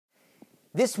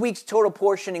This week's Torah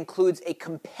portion includes a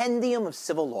compendium of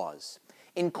civil laws,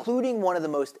 including one of the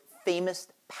most famous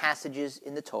passages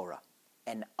in the Torah,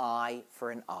 an eye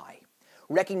for an eye,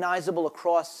 recognizable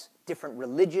across different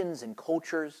religions and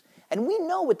cultures. And we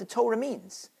know what the Torah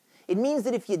means. It means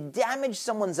that if you damage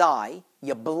someone's eye,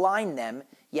 you blind them,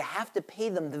 you have to pay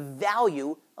them the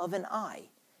value of an eye.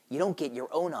 You don't get your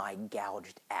own eye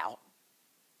gouged out.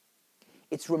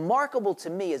 It's remarkable to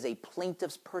me as a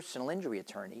plaintiff's personal injury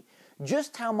attorney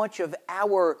just how much of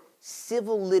our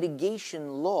civil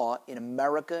litigation law in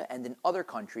America and in other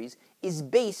countries is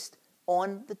based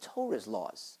on the Torah's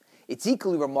laws. It's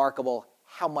equally remarkable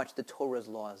how much the Torah's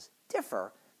laws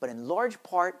differ, but in large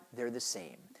part, they're the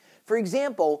same. For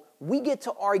example, we get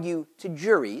to argue to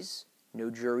juries,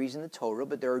 no juries in the Torah,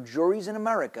 but there are juries in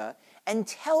America, and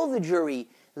tell the jury,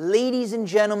 ladies and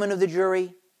gentlemen of the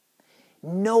jury,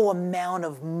 no amount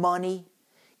of money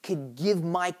could give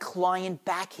my client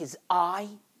back his eye,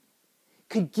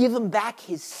 could give him back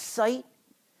his sight,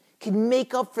 could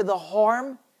make up for the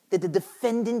harm that the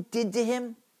defendant did to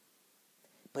him.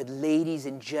 But ladies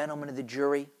and gentlemen of the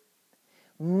jury,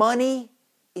 money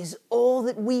is all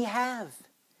that we have.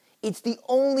 It's the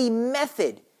only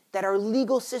method that our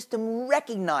legal system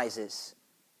recognizes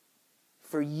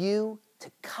for you to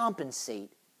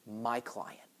compensate my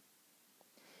client.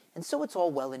 And so it's all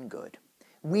well and good.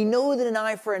 We know that an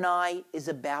eye for an eye is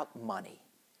about money.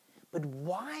 But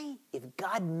why, if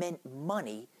God meant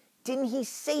money, didn't he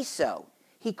say so?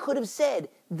 He could have said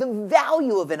the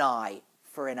value of an eye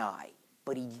for an eye,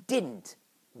 but he didn't.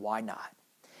 Why not?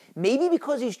 Maybe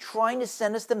because he's trying to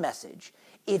send us the message,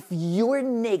 if you're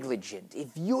negligent, if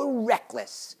you're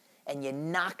reckless, and you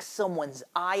knock someone's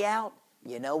eye out,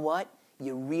 you know what?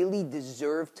 You really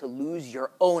deserve to lose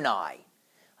your own eye.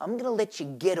 I'm going to let you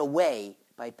get away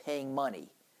by paying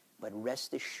money, but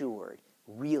rest assured,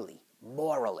 really,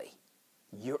 morally,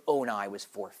 your own eye was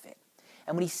forfeit.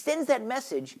 And when he sends that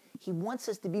message, he wants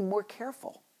us to be more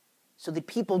careful so that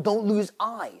people don't lose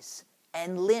eyes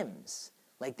and limbs.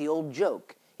 Like the old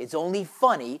joke, it's only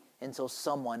funny until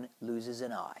someone loses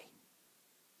an eye.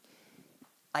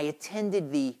 I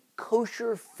attended the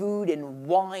Kosher Food and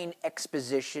Wine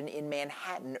Exposition in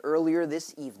Manhattan earlier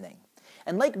this evening.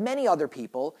 And like many other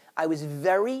people, I was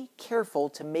very careful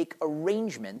to make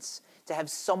arrangements to have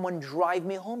someone drive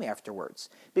me home afterwards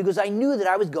because I knew that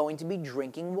I was going to be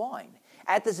drinking wine.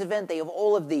 At this event, they have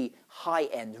all of the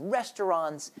high-end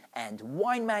restaurants and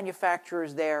wine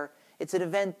manufacturers there. It's an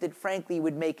event that, frankly,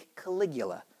 would make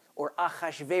Caligula or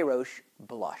Achashverosh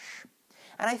blush.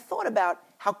 And I thought about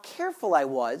how careful I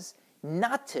was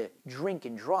not to drink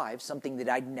and drive, something that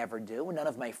I'd never do and none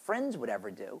of my friends would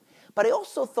ever do. But I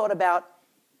also thought about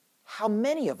how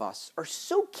many of us are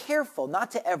so careful not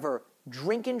to ever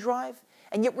drink and drive,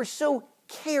 and yet we're so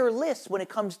careless when it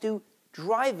comes to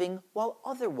driving while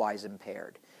otherwise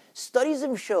impaired. Studies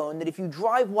have shown that if you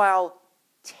drive while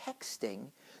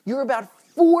texting, you're about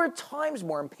 4 times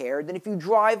more impaired than if you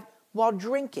drive while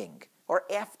drinking or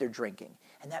after drinking.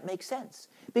 And that makes sense,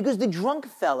 because the drunk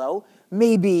fellow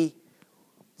may be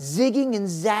zigging and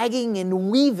zagging and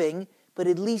weaving, but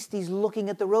at least he's looking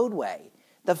at the roadway.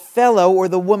 The fellow or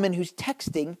the woman who's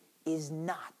texting is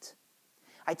not.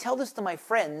 I tell this to my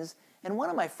friends, and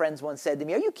one of my friends once said to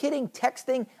me, "Are you kidding?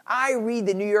 Texting? I read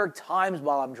the New York Times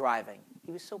while I'm driving."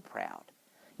 He was so proud.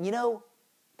 You know,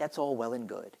 that's all well and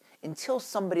good, until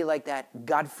somebody like that,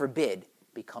 God forbid,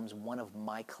 becomes one of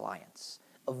my clients,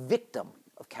 a victim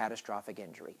of catastrophic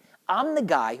injury. I'm the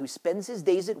guy who spends his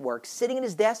days at work sitting at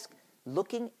his desk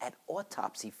looking at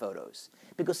autopsy photos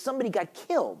because somebody got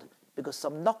killed because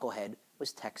some knucklehead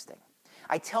was texting.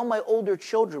 I tell my older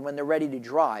children when they're ready to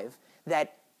drive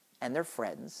that, and their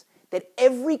friends, that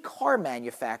every car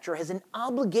manufacturer has an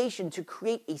obligation to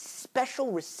create a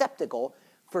special receptacle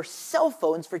for cell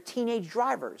phones for teenage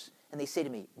drivers. And they say to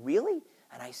me, "Really?"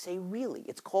 And I say, "Really."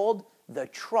 It's called the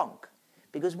trunk,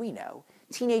 because we know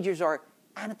teenagers are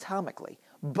anatomically,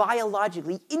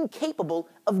 biologically incapable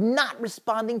of not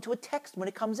responding to a text when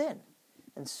it comes in.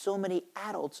 And so many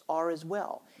adults are as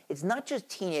well. It's not just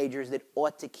teenagers that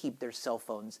ought to keep their cell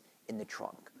phones in the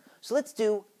trunk. So let's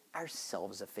do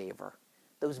ourselves a favor.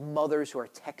 Those mothers who are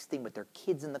texting with their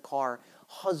kids in the car,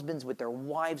 husbands with their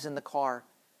wives in the car,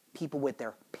 people with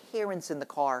their parents in the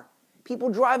car, people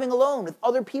driving alone with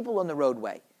other people on the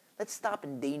roadway. Let's stop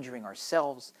endangering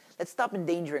ourselves. Let's stop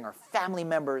endangering our family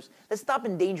members. Let's stop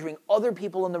endangering other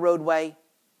people on the roadway.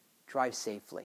 Drive safely.